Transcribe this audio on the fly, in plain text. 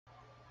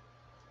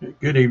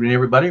Good evening,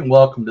 everybody, and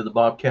welcome to the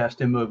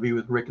BobCast MOV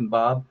with Rick and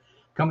Bob,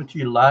 coming to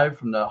you live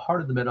from the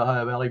heart of the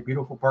Mid-Ohio Valley,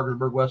 beautiful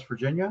Parkersburg, West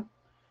Virginia.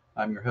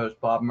 I'm your host,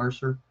 Bob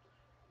Mercer.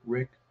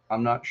 Rick,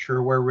 I'm not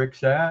sure where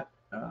Rick's at.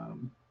 I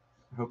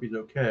hope he's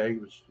okay. He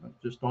was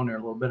just on there a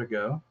little bit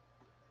ago.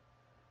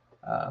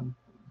 Um,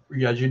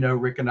 as you know,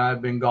 Rick and I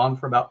have been gone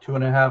for about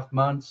 2.5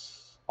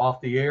 months off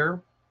the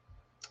air,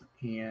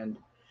 and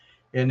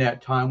in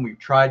that time, we've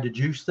tried to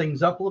juice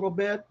things up a little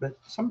bit, but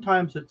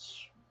sometimes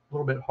it's a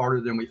little bit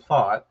harder than we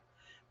thought.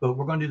 But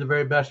we're going to do the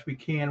very best we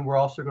can. We're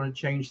also going to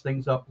change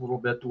things up a little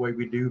bit the way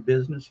we do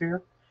business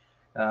here.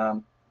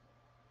 Um,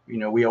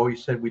 we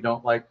always said we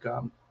don't like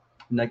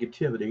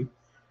negativity,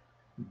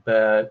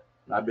 but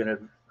I've been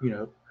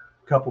a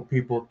couple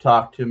people have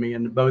talked to me,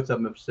 and both of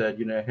them have said,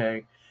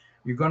 hey,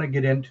 you're going to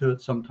get into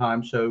it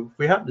sometime. So if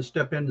we happen to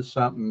step into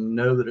something,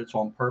 know that it's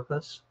on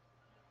purpose.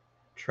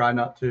 Try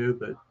not to,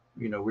 but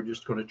we're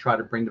just going to try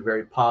to bring the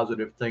very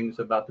positive things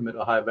about the Mid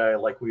Ohio Valley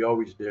like we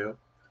always do.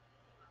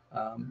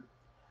 Um,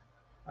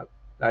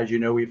 As you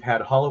know, we've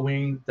had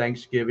Halloween,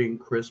 Thanksgiving,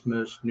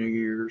 Christmas, New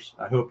Year's.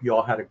 I hope you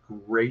all had a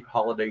great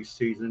holiday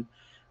season.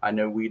 I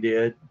know we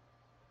did.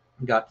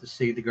 Got to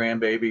see the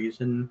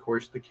grandbabies and, of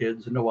course, the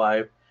kids and the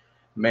wife.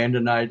 Amanda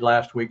and I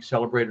last week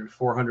celebrated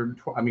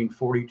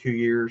 42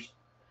 years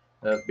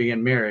of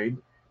being married.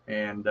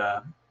 And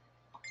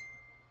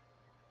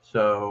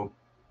so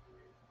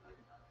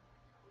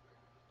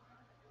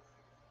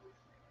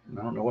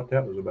I don't know what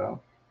that was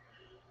about.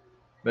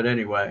 But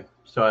anyway,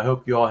 so I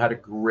hope you all had a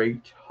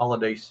great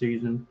holiday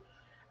season.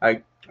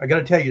 I got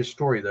to tell you a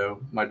story, though.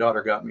 My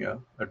daughter got me a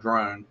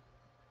drone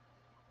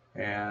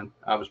and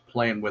I was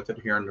playing with it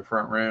here in the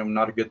front room.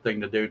 Not a good thing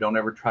to do. Don't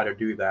ever try to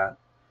do that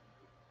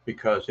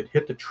because it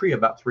hit the tree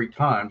about 3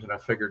 times, and I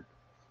figured,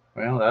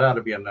 well, that ought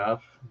to be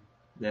enough.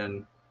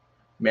 Then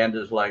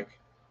Amanda's like,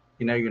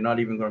 you're not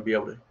even going to be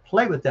able to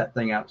play with that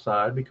thing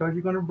outside because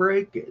you're going to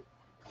break it.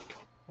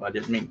 Well, I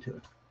didn't mean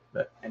to,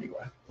 but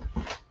anyway.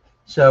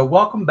 So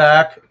welcome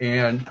back,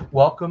 and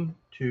welcome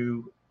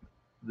to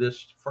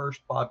this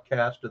first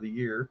podcast of the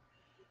year,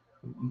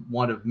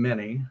 one of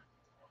many.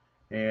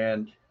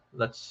 And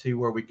let's see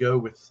where we go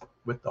with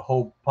the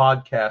whole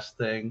podcast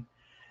thing.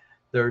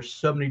 There's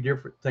so many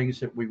different things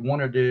that we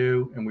want to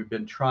do and we've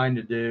been trying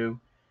to do,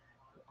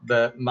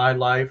 but my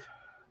life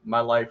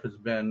has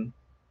been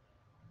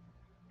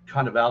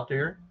kind of out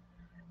there,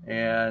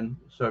 and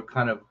so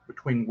kind of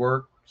between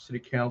work, city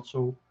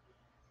council,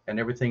 and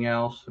everything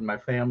else, and my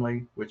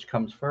family, which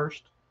comes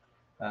first.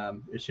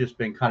 It's just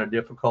been kind of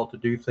difficult to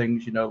do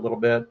things, a little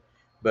bit.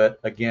 But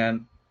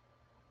again,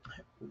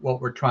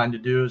 what we're trying to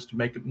do is to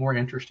make it more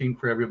interesting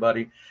for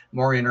everybody,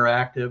 more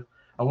interactive.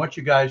 I want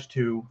you guys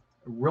to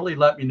really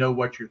let me know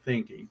what you're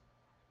thinking,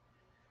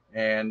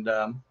 and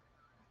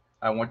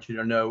I want you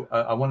to know.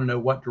 I want to know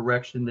what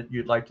direction that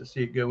you'd like to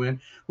see it go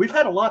in. We've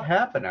had a lot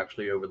happen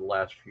actually over the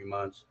last few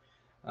months.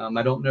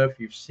 I don't know if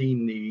you've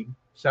seen the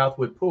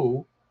Southwood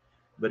pool,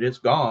 but it's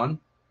gone.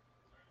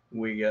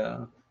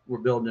 We're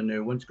building a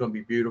new one. It's going to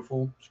be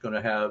beautiful. It's going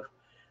to have,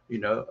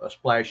 a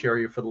splash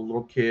area for the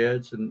little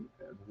kids and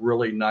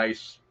really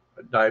nice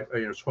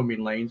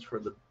swimming lanes for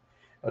the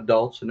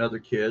adults and other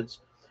kids.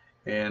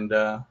 And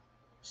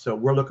so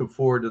we're looking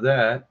forward to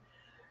that.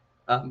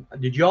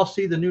 Did you all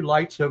see the new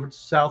lights over at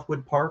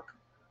Southwood Park?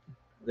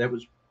 That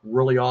was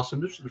really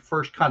awesome. This is the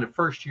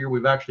first year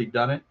we've actually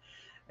done it.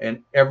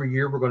 And every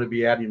year we're going to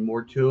be adding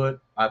more to it.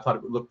 I thought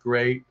it would look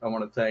great. I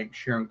want to thank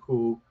Sharon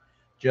Cool,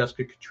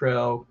 Jessica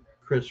Cottrell,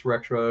 Chris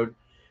Rexroad,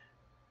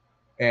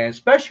 and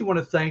especially want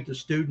to thank the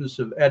students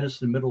of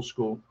Edison Middle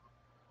School.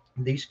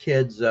 These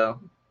kids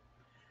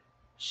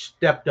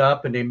stepped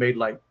up and they made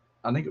I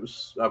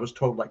was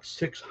told like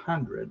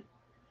 600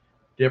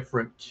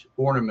 different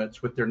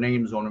ornaments with their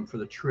names on them for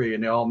the tree.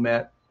 And they all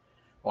met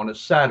on a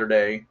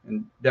Saturday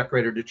and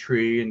decorated the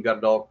tree and got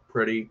it all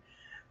pretty.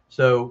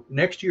 So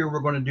next year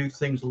we're going to do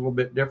things a little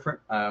bit different.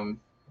 I'm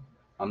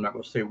not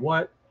going to say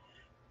what,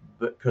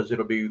 but because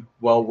it'll be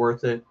well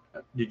worth it.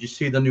 Did you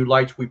see the new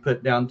lights we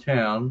put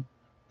downtown?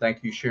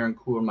 Thank you, Sharon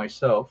Cool and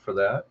myself, for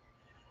that.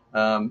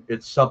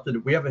 It's something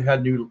that we haven't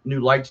had new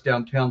lights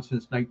downtown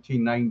since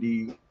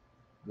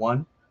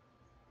 1991,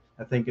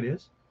 I think it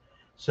is.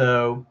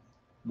 So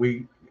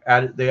they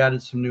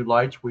added some new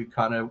lights. We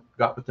kind of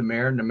got with the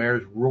mayor, and the mayor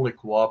is really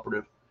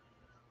cooperative.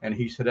 And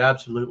he said,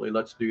 absolutely,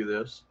 let's do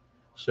this.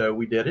 So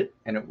we did it,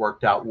 and it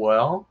worked out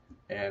well.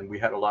 And we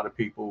had a lot of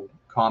people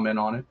comment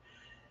on it.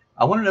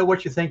 I want to know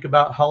what you think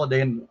about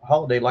holiday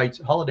lights,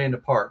 holiday in the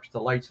parks, the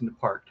lights in the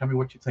park. Tell me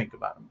what you think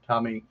about them.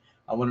 Tell me.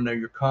 I want to know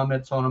your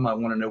comments on them. I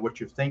want to know what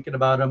you're thinking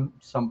about them.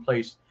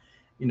 Someplace,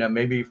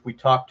 maybe if we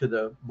talk to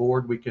the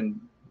board, we can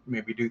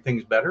maybe do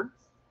things better.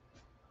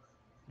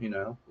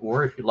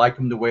 Or if you like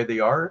them the way they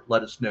are,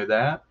 let us know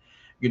that.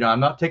 I'm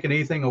not taking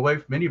anything away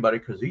from anybody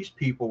because these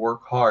people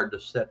work hard to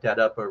set that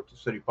up over at the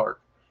city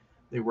park.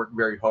 They work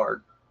very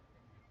hard.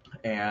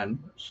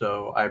 And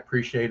so I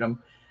appreciate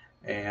them.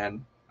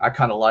 And I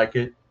kind of like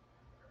it.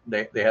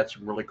 They had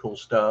some really cool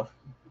stuff.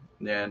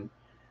 And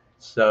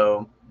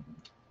so,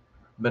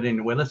 but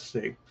anyway, let's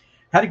see.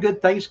 Had a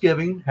good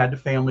Thanksgiving. Had the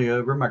family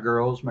over. My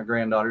girls, my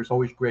granddaughters.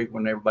 Always great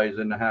when everybody's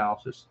in the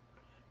house. It's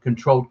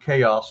controlled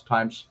chaos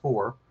times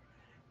four,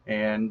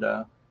 and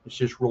it's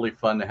just really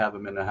fun to have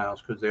them in the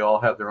house because they all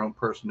have their own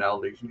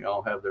personalities and they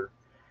all have their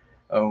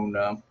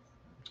own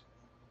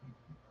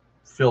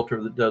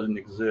filter that doesn't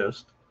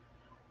exist.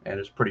 And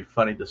it's pretty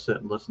funny to sit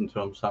and listen to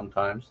them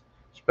sometimes,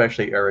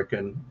 especially Eric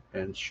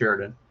and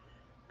Sheridan,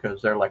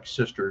 because they're like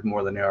sisters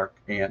more than they are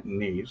aunt and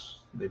niece.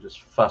 They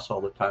just fuss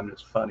all the time. And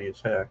it's funny as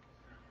heck.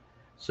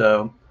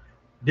 So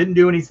didn't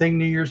do anything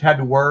New Year's. Had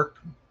to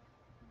work.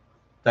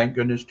 Thank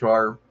goodness to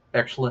our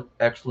excellent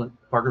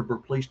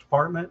Parkersburg Police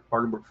Department,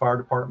 Parkersburg Fire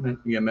Department,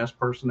 EMS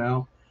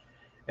personnel,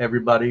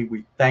 everybody.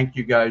 We thank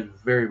you guys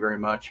very, very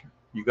much.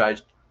 You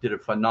guys did a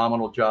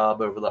phenomenal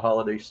job over the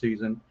holiday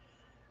season.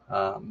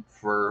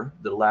 For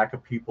the lack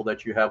of people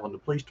that you have on the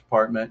police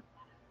department.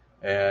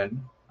 And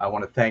I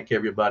want to thank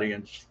everybody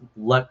and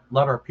let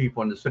our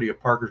people in the city of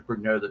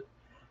Parkersburg know that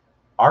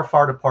our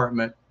fire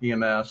department,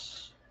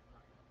 EMS,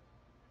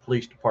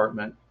 police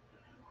department,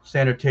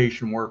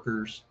 sanitation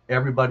workers,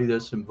 everybody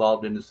that's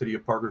involved in the city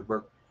of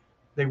Parkersburg,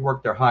 they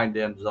work their hind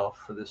ends off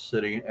for this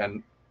city.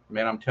 And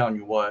man, I'm telling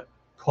you what,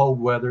 cold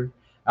weather,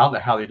 I don't know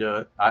how they do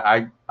it.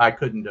 I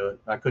couldn't do it.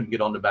 I couldn't get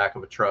on the back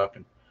of a truck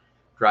and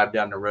drive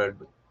down the road.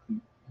 But,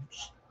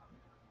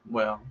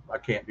 well, I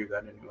can't do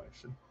that anyway.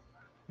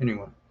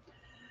 Anyway,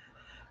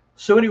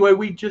 so anyway,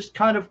 we just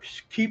kind of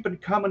keep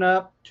it coming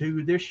up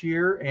to this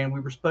year, and we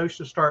were supposed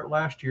to start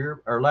last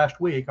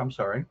week. I'm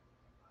sorry,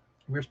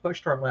 we were supposed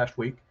to start last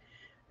week,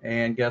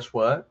 and guess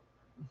what?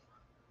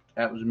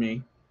 That was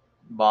me.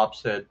 Bob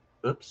said,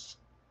 "Oops,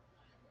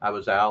 I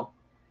was out.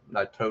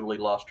 I totally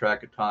lost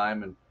track of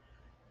time," and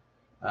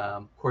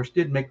of course,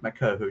 did make my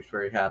co-host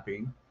very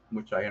happy,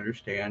 which I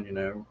understand. You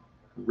know,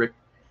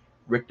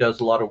 Rick does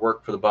a lot of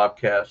work for the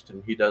BobCast,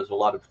 and he does a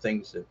lot of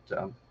things that,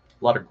 a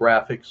lot of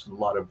graphics, and a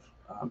lot of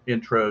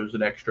intros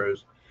and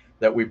extras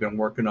that we've been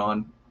working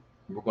on.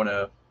 We're going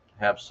to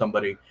have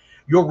somebody.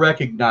 You'll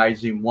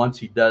recognize him once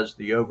he does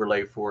the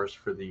overlay for us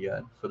for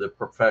the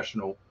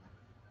professional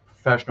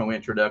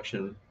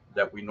introduction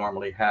that we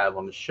normally have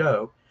on the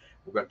show.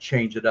 We're going to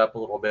change it up a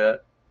little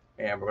bit,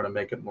 and we're going to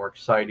make it more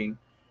exciting.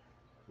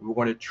 We're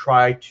going to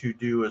try to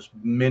do as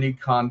many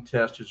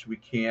contests as we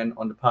can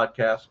on the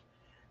podcast.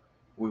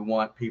 We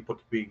want people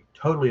to be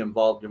totally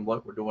involved in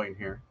what we're doing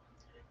here.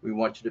 We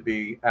want you to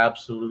be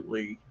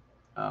absolutely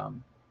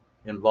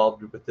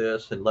involved with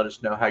this and let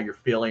us know how you're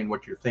feeling,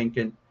 what you're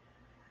thinking,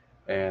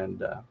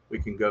 and we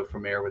can go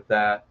from there with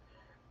that.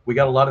 We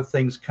got a lot of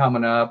things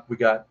coming up. We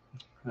got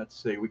the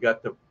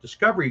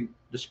Discovery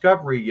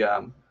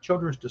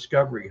Children's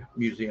Discovery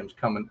Museum's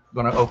going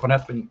to open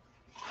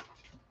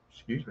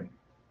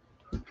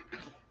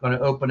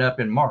up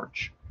in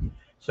March.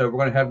 So we're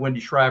going to have Wendy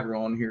Shriver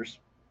on here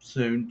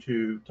soon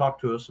to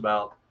talk to us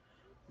about,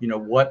 you know,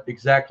 what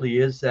exactly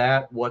is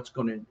that, what it's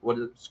going to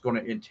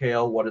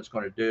entail, what it's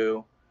going to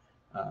do.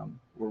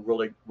 We're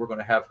going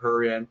to have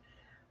her in.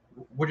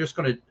 We're just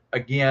going to,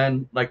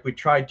 again, like we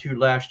tried to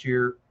last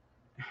year,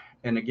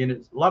 and again, a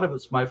lot of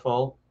it's my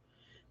fault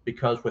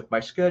because with my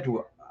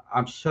schedule,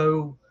 I'm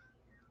so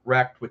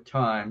racked with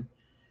time,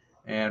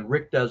 and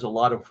Rick does a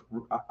lot of.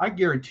 I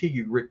guarantee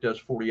you, Rick does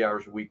 40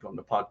 hours a week on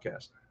the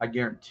podcast. I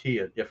guarantee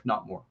it, if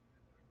not more.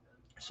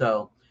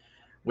 So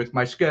with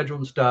my schedule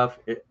and stuff,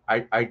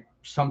 I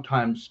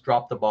sometimes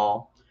drop the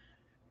ball.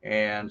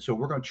 And so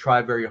we're going to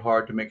try very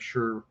hard to make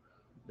sure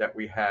that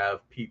we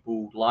have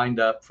people lined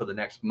up for the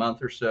next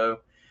month or so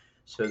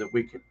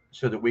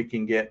that we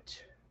can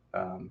get,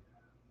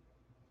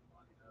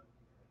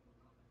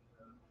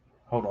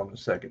 hold on a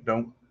second.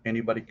 Don't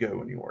anybody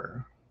go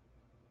anywhere.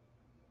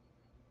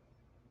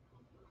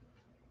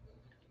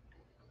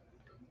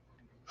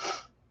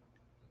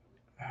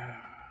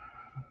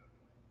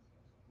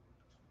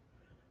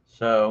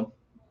 So,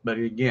 but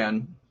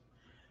again,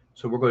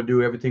 so we're going to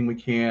do everything we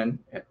can,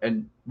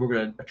 and we're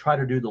going to try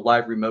to do the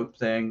live remote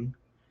thing.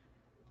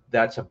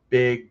 That's a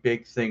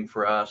big thing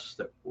for us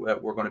that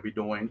we're going to be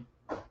doing.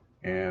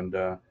 And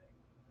I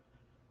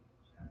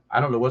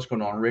don't know what's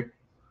going on.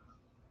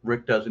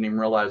 Rick doesn't even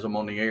realize I'm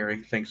on the air.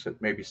 He thinks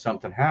that maybe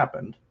something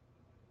happened.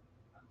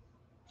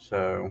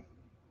 So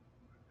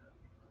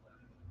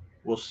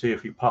we'll see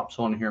if he pops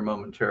on here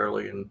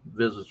momentarily and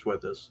visits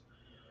with us.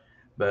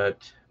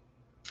 But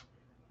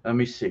let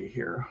me see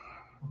here.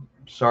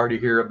 Sorry to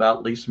hear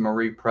about Lisa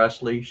Marie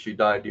Presley. She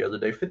died the other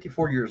day.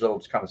 54 years old.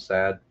 It's kind of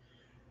sad.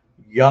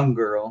 Young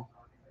girl.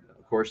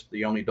 Of course,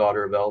 the only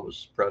daughter of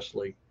Elvis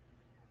Presley.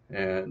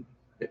 And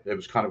it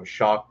was kind of a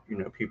shock. You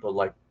know, people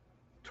like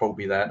told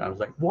me that. And I was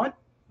like, what?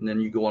 And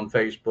then you go on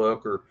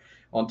Facebook or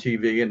on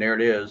TV and there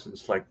it is.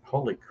 It's like,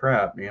 holy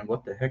crap, man,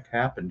 what the heck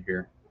happened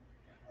here?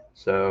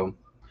 So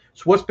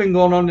what's been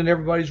going on in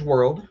everybody's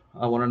world?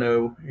 I want to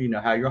know, you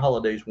know, how your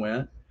holidays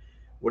went.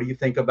 What do you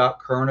think about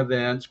current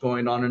events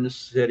going on in the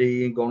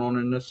city and going on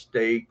in the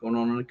state, going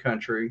on in the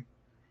country?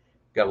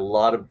 Got a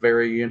lot of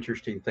very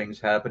interesting things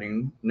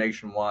happening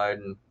nationwide.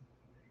 And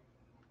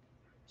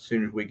as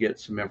soon as we get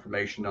some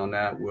information on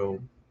that, we'll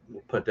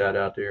put that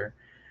out there.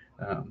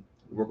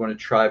 We're going to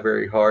try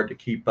very hard to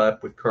keep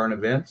up with current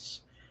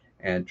events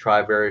and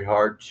try very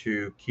hard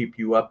to keep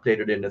you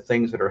updated into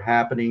things that are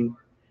happening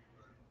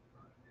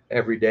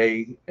every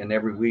day and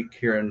every week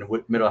here in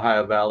the Mid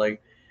Ohio Valley,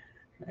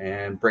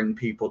 and bring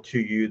people to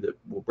you that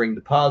will bring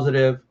the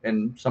positive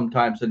and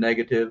sometimes the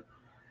negative.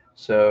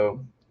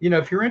 So,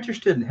 if you're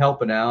interested in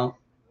helping out,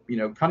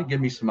 kind of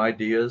give me some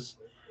ideas.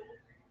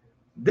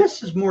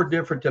 This is more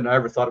different than I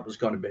ever thought it was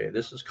going to be.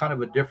 This is kind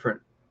of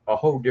a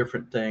whole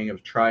different thing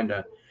of trying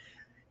to,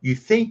 you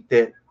think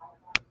that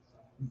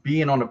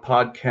being on a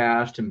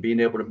podcast and being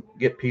able to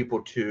get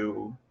people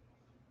to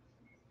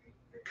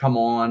come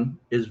on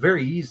is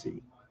very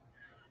easy,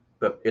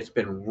 but it's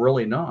been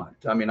really not.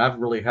 I mean, I've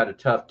really had a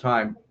tough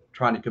time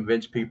trying to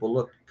convince people,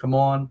 look, come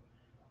on,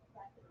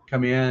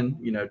 come in,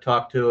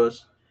 talk to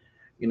us.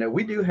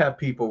 We do have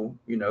people,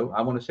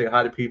 I want to say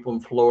hi to people in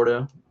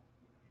Florida,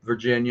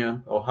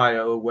 Virginia,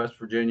 Ohio, West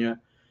Virginia,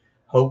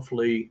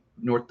 hopefully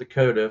North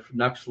Dakota, if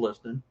Nuck's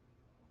listening,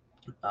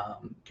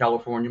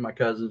 California, my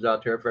cousins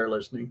out there, if they're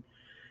listening.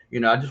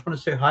 I just want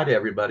to say hi to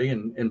everybody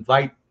and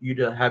invite you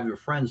to have your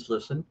friends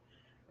listen.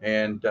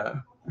 And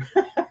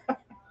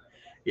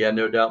yeah,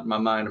 no doubt in my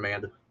mind,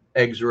 Amanda,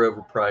 eggs are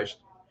overpriced.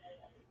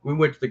 We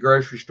went to the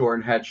grocery store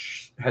and had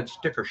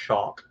sticker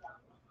shock,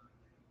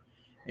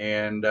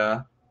 and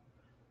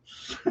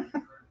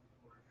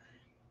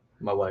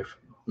my wife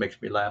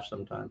makes me laugh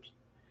sometimes.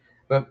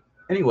 But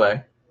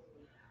anyway,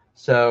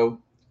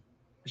 so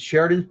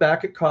Sheridan's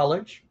back at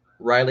college.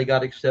 Riley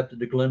got accepted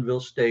to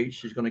Glenville State.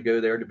 She's going to go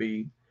there to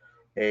be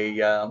a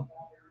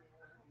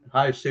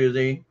hi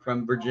Susie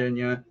from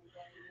Virginia.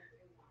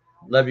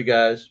 Love you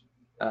guys.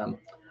 Um,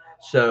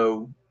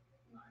 so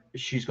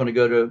she's going to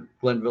go to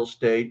Glenville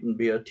State and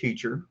be a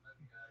teacher.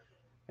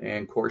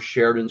 And of course,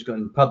 Sheridan's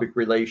going to public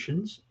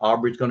relations.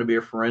 Aubrey's going to be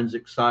a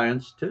forensic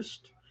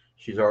scientist.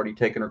 She's already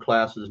taken her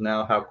classes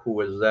now. How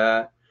cool is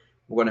that?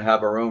 We're going to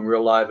have our own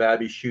real live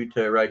Abby Shute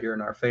right here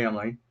in our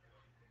family.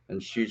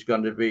 And she's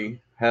going to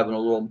be having a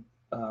little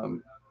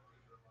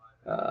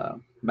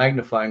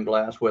magnifying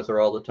glass with her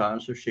all the time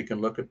so she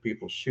can look at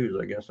people's shoes,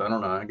 I guess. I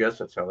don't know. I guess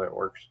that's how that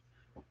works.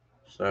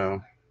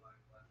 So,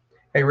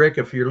 hey, Rick,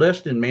 if you're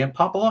listening, man,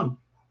 pop on.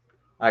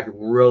 I could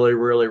really,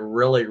 really,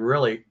 really,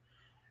 really.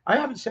 I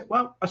haven't said,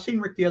 well, I seen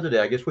Rick the other day.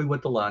 I guess we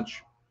went to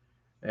lunch,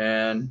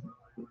 and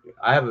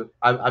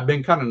I've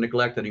been kind of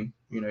neglecting him.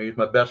 He's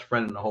my best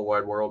friend in the whole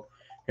wide world.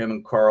 Him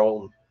and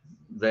Carl,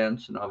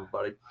 Vince, and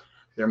everybody,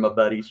 they're my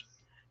buddies,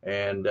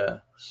 and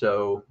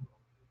so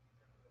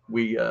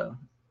we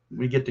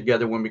get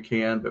together when we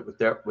can. But with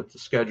the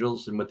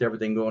schedules and with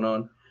everything going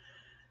on,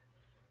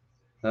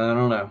 I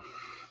don't know.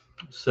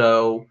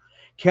 So,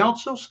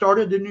 council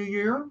started the new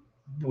year.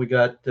 We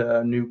got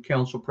new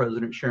council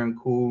president Sharon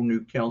Cool,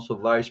 new council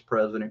vice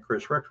president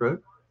Chris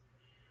Rexroad.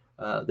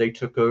 They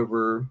took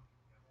over.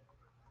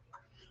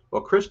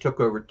 Well, Chris took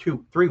over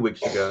 3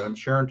 weeks ago, and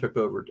Sharon took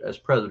over as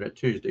president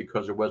Tuesday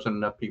because there wasn't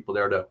enough people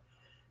there to.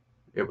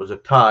 It was a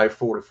tie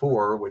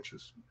 4-4, which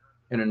is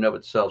in and of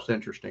itself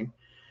interesting.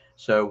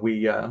 So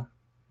we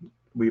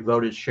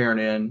voted Sharon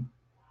in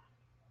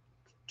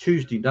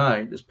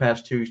this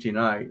past Tuesday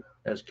night,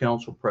 as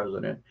council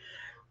president.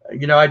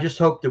 I just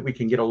hope that we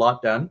can get a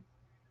lot done.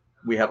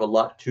 We have a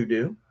lot to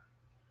do.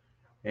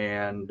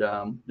 And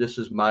this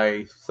is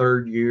my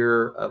third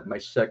year of my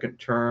second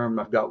term.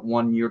 I've got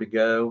 1 year to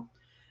go.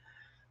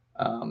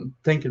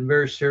 Thinking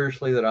very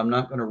seriously that I'm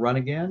not going to run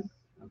again.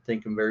 I'm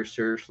thinking very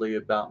seriously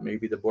about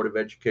maybe the Board of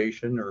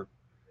Education or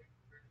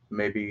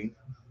maybe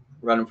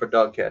running for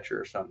dog catcher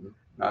or something.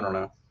 I don't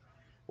know.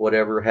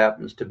 Whatever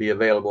happens to be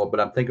available. But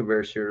I'm thinking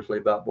very seriously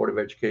about Board of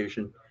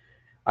Education.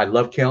 I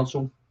love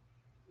council.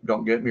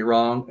 Don't get me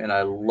wrong. And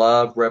I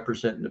love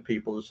representing the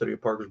people of the city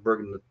of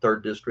Parkersburg in the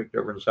 3rd District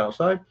over in the South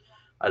Side.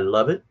 I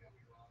love it.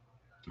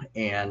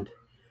 And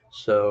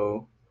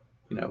so,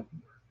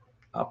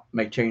 I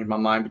may change my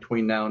mind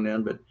between now and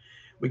then, but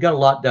we got a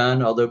lot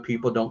done. Although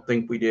people don't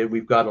think we did,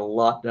 we've got a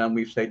lot done.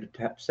 We've saved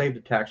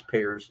the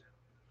taxpayers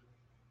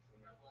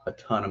a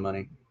ton of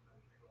money.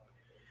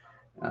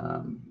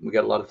 We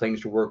got a lot of things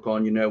to work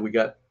on. We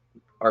got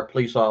our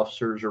police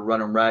officers are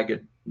running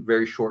ragged,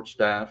 very short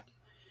staffed,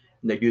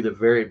 and they do the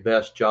very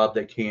best job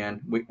they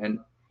can.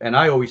 And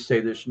I always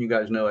say this, and you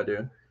guys know I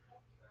do.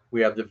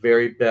 We have the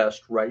very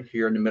best right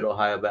here in the Mid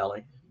Ohio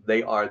Valley.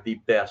 They are the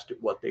best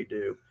at what they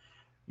do.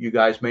 You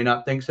guys may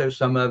not think so,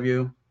 some of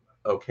you.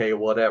 Okay,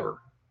 whatever.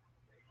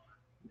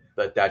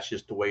 But that's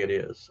just the way it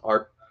is.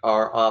 Our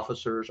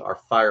officers, our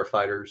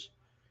firefighters,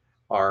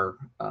 our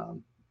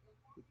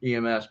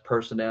EMS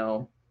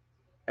personnel,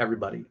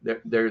 everybody.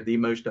 They're the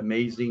most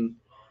amazing,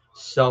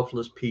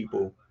 selfless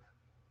people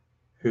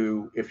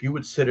who, if you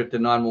would sit at the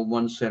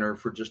 911 center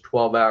for just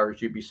 12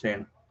 hours, you'd be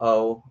saying,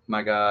 oh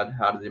my God,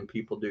 how do them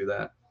people do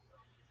that?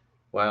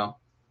 Well,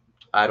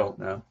 I don't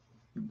know.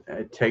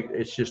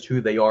 It's just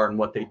who they are and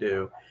what they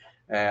do.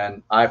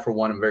 And I, for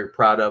one, am very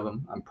proud of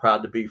them. I'm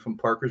proud to be from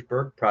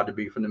Parkersburg, proud to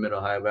be from the Mid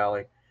Ohio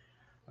Valley.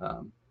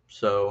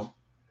 So,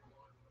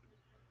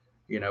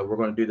 we're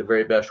going to do the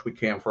very best we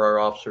can for our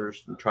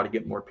officers and try to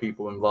get more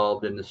people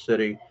involved in the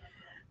city.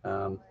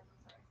 Um,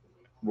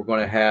 we're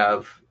going to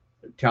have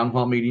town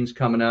hall meetings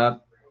coming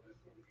up.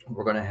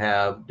 We're going to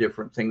have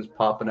different things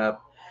popping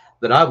up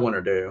that I want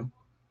to do,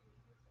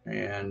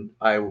 and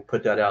I will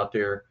put that out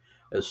there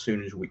as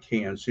soon as we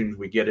can, as soon as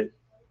we get it,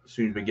 as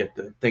soon as we get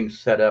the things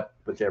set up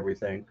with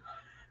everything.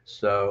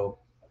 So,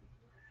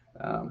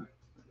 um,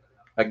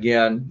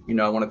 again,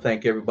 I want to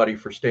thank everybody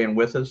for staying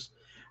with us.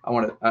 I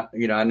want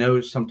to, I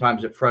know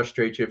sometimes it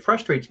frustrates you. It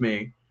frustrates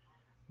me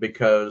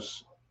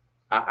because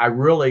I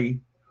really,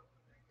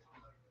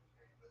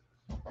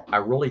 I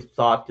really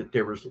thought that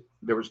there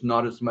was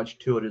not as much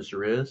to it as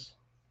there is,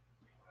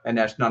 and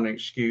that's not an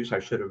excuse. I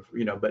should have,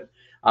 but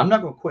I'm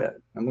not going to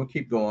quit. I'm going to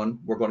keep going.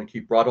 We're going to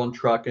keep right on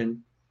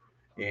trucking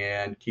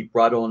and keep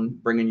right on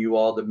bringing you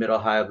all the Mid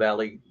Ohio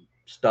Valley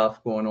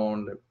stuff going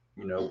on.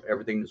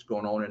 Everything that's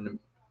going on in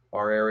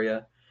our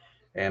area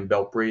and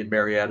Belpre and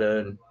Marietta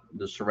and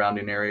the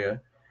surrounding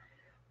area.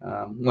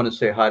 Want to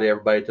say hi to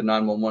everybody at the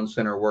 911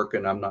 center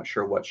working. I'm not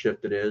sure what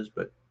shift it is,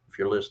 but if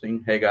you're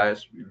listening, hey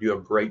guys, you do a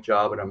great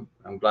job, and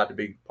I'm glad to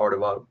be part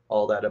of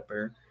all that up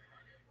there.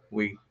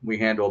 We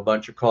handle a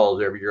bunch of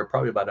calls every year,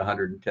 probably about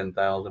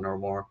 110,000 or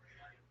more.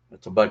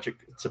 It's a bunch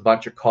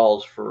of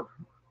calls for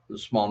the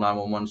small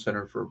 911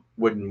 center for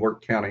Wood and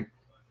Work County.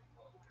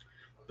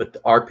 But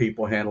our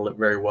people handle it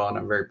very well, and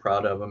I'm very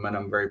proud of them, and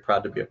I'm very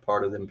proud to be a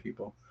part of them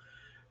people.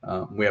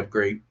 We have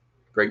great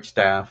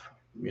staff.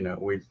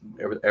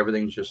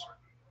 Everything's just.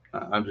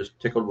 I'm just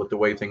tickled with the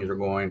way things are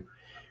going.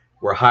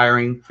 We're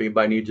hiring. If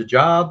anybody needs a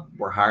job,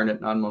 we're hiring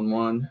at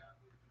 911.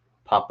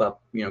 Pop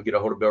up, get a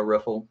hold of Bill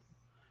Riffle.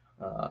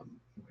 Uh,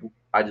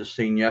 I just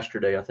seen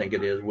yesterday, I think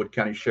it is, Wood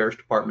County Sheriff's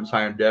Department's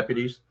hiring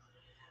deputies.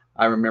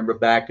 I remember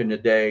back in the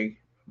day,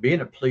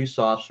 being a police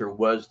officer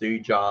was the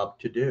job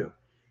to do.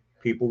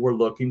 People were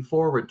looking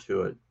forward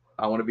to it.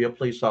 I want to be a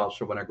police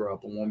officer when I grow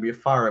up. I want to be a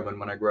fireman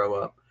when I grow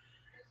up.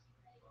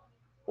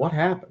 What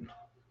happened?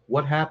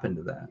 What happened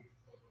to that?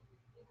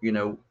 You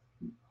know,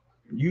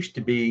 used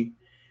to be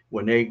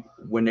when they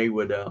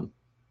would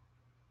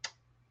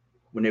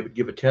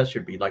give a test,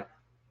 there'd be like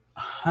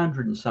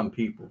 100 and some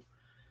people.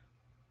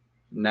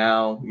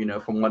 Now,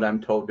 from what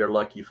I'm told, they're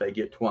lucky if they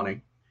get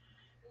 20.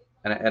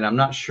 And I'm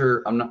not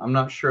sure. I'm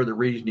not sure the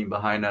reasoning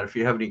behind that. If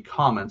you have any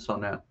comments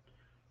on that,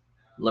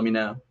 let me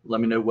know.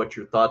 Let me know what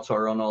your thoughts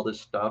are on all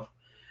this stuff.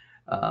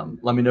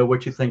 Let me know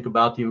what you think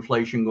about the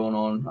inflation going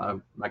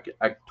on. Like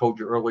I told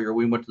you earlier,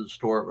 we went to the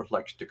store. It was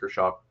like sticker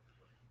shock.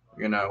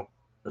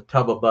 A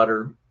tub of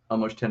butter,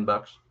 almost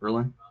 $10.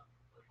 Really?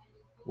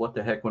 What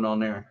the heck went on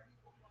there?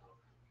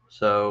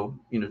 So,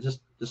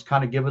 just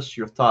kind of give us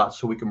your thoughts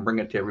so we can bring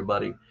it to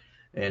everybody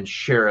and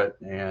share it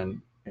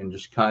and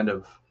just kind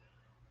of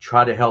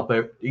try to help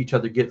each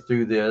other get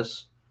through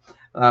this.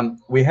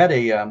 We had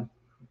a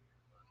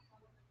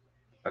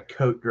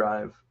coat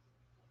drive.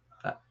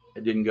 Uh,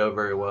 It didn't go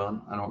very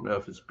well. I don't know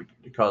if it's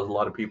because a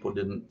lot of people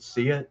didn't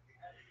see it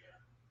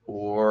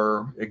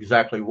or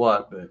exactly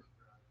what, but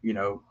you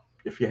know,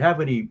 if you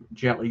have any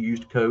gently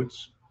used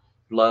coats,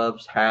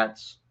 gloves,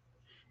 hats,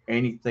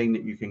 anything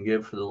that you can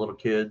give for the little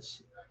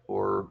kids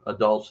or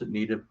adults that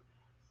need it,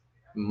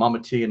 Mama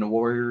T and the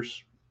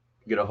Warriors,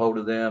 get a hold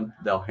of them.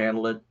 They'll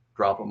handle it.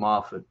 Drop them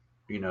off at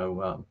you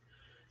know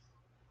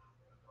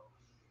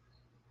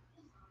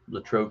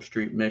Latrobe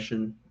Street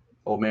Mission,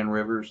 Old Man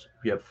Rivers.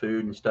 If you have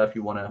food and stuff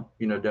you want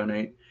to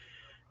donate,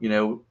 you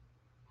know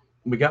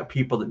we got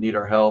people that need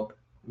our help,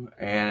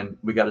 and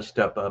we got to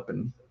step up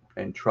and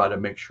try to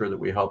make sure that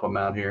we help them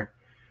out here.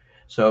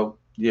 So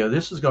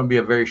this is going to be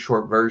a very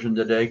short version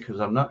today because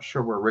I'm not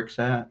sure where Rick's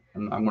at,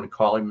 and I'm going to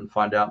call him and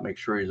find out, make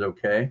sure he's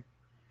okay.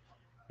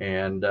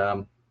 And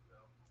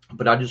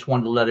but I just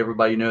wanted to let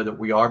everybody know that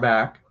we are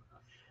back.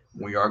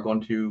 We are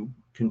going to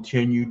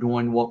continue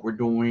doing what we're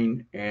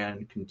doing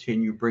and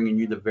continue bringing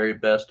you the very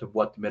best of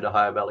what the Mid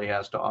Ohio Valley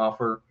has to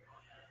offer.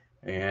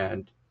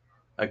 And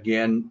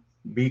again,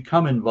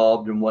 become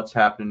involved in what's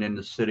happening in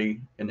the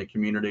city, in the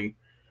community,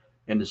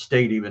 in the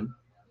state, even.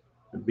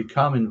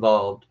 Become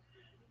involved.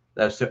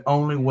 That's the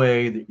only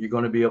way that you're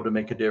going to be able to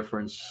make a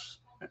difference.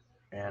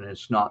 And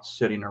it's not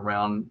sitting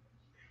around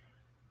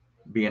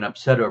being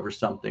upset over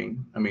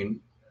something. I mean,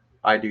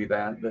 I do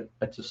that, but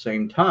at the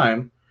same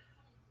time,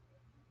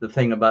 the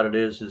thing about it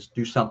is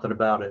do something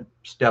about it.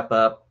 Step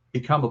up,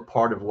 become a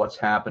part of what's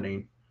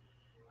happening,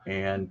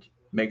 and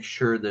make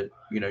sure that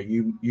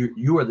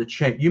you are the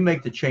change. You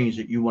make the change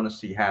that you want to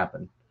see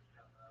happen.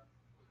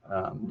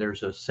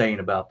 There's a saying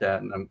about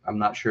that, and I'm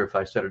not sure if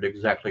I said it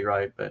exactly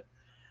right, but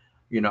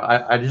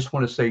I just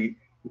want to say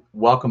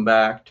welcome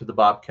back to the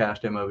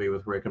BobCast MOV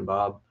with Rick and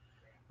Bob.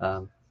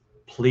 Um,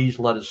 please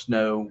let us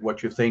know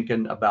what you're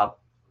thinking about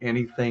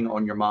anything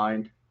on your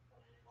mind.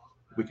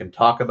 We can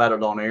talk about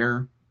it on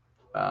air.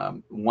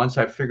 Once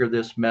I figure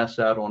this mess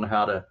out on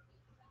how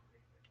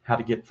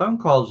to get phone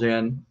calls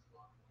in,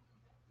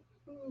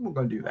 we're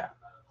going to do that.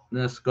 And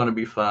it's going to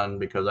be fun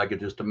because I could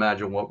just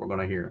imagine what we're going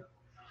to hear.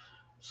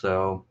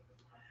 So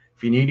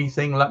if you need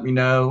anything, let me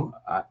know.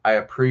 I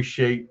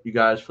appreciate you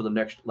guys for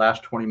the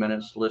last 20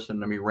 minutes listening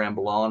to me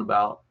ramble on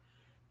about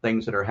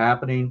things that are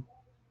happening.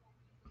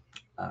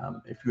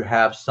 If you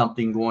have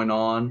something going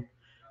on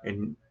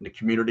in the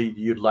community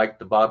you'd like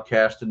the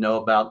Bobcast to know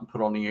about and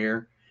put on the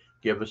air,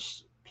 give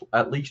us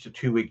at least a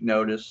 2 week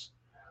notice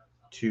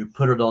to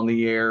put it on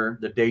the air,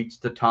 the dates,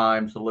 the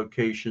times, the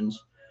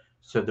locations,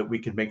 so that we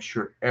can make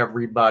sure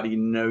everybody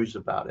knows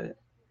about it.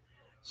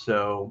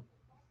 So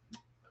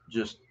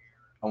just,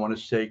 I want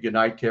to say good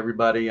night to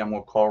everybody. I'm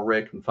going to call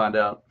Rick and find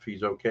out if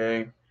he's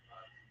okay.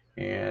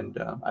 And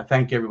I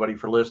thank everybody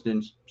for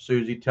listening.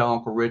 Susie, tell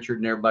Uncle Richard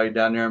and everybody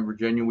down there in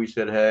Virginia we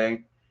said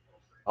hey.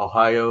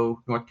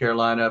 Ohio, North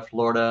Carolina,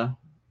 Florida,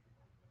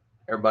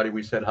 everybody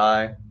we said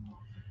hi.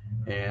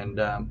 And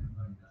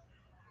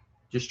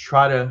just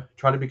try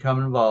to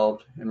become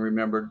involved. And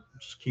remember,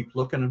 just keep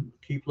looking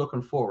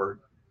forward,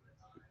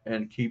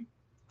 and keep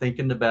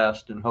thinking the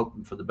best and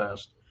hoping for the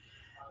best.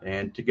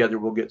 And together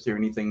we'll get through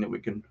anything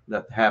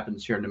that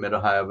happens here in the Mid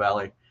Ohio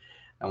Valley.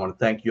 I want to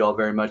thank you all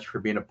very much for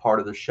being a part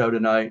of the show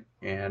tonight,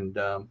 and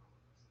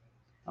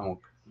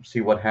I'll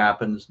see what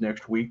happens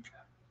next week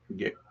and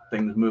get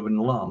things moving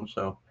along.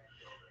 So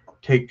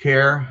take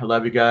care. I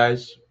love you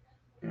guys.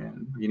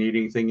 And if you need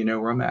anything, you know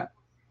where I'm at.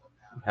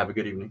 Have a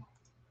good evening.